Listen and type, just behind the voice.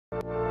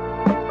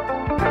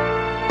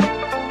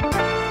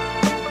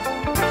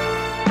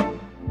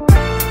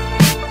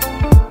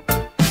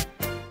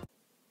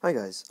Hi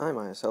guys, I'm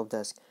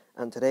iOSHelpDesk,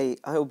 and today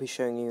I will be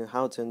showing you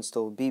how to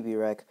install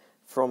BBREC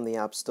from the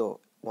App Store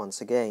once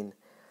again.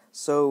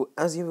 So,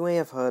 as you may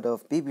have heard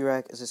of,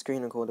 BBREC is a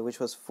screen recorder which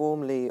was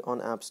formerly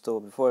on App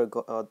Store before it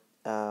got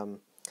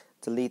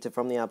deleted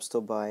from the App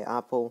Store by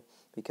Apple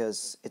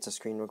because it's a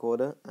screen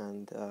recorder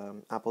and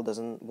Apple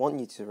doesn't want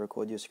you to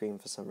record your screen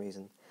for some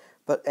reason.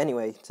 But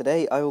anyway,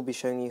 today I will be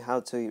showing you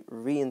how to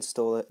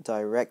reinstall it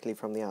directly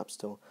from the App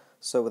Store.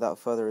 So without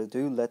further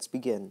ado, let's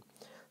begin.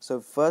 So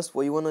first,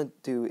 what you want to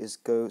do is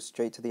go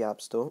straight to the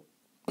App Store.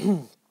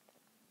 Then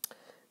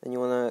you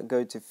want to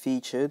go to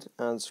Featured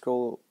and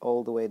scroll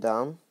all the way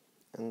down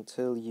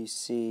until you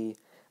see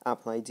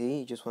Apple ID.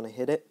 You just want to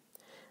hit it,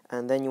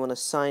 and then you want to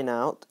sign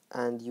out,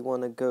 and you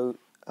want to go.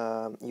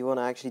 You want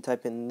to actually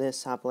type in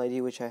this Apple ID,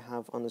 which I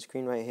have on the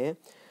screen right here.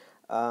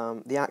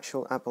 The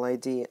actual Apple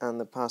ID and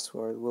the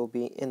password will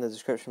be in the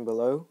description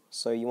below.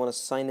 So you want to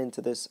sign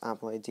into this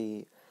Apple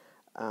ID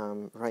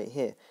right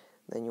here.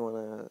 Then you want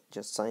to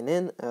just sign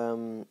in,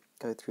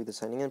 go through the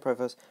signing in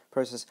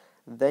process.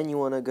 Then you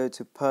want to go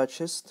to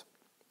Purchased,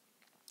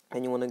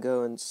 and you want to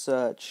go and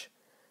search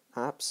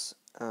apps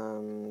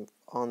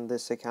on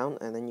this account,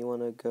 and then you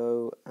want to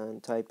go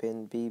and type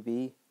in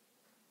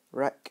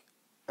BBREC,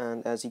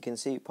 and as you can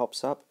see, it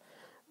pops up,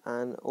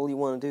 and all you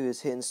want to do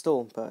is hit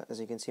install. But as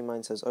you can see,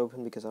 mine says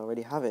open because I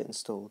already have it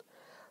installed.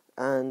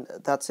 And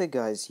that's it,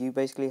 guys. You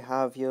basically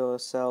have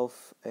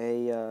yourself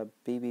a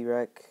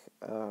BBREC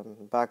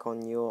back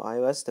on your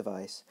iOS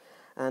device.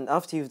 And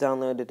after you've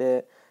downloaded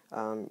it,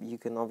 you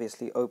can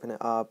obviously open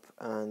it up,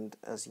 and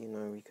as you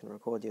know, you can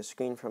record your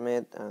screen from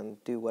it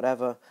and do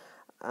whatever.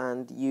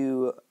 And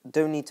you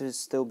don't need to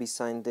still be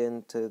signed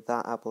in to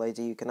that Apple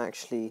ID. You can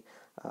actually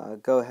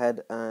go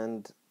ahead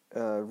and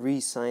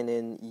re-sign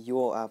in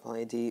your Apple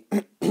ID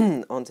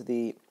onto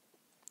the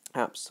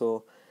App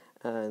Store,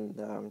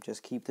 and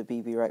just keep the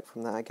BBREC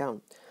from that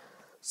account.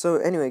 So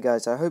anyway,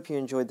 guys, I hope you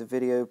enjoyed the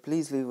video.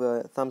 Please leave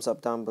a thumbs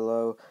up down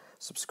below,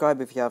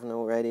 subscribe if you haven't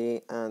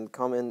already, and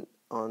comment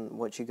on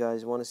what you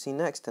guys want to see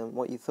next and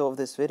what you thought of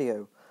this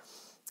video.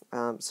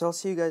 So I'll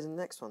see you guys in the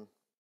next one.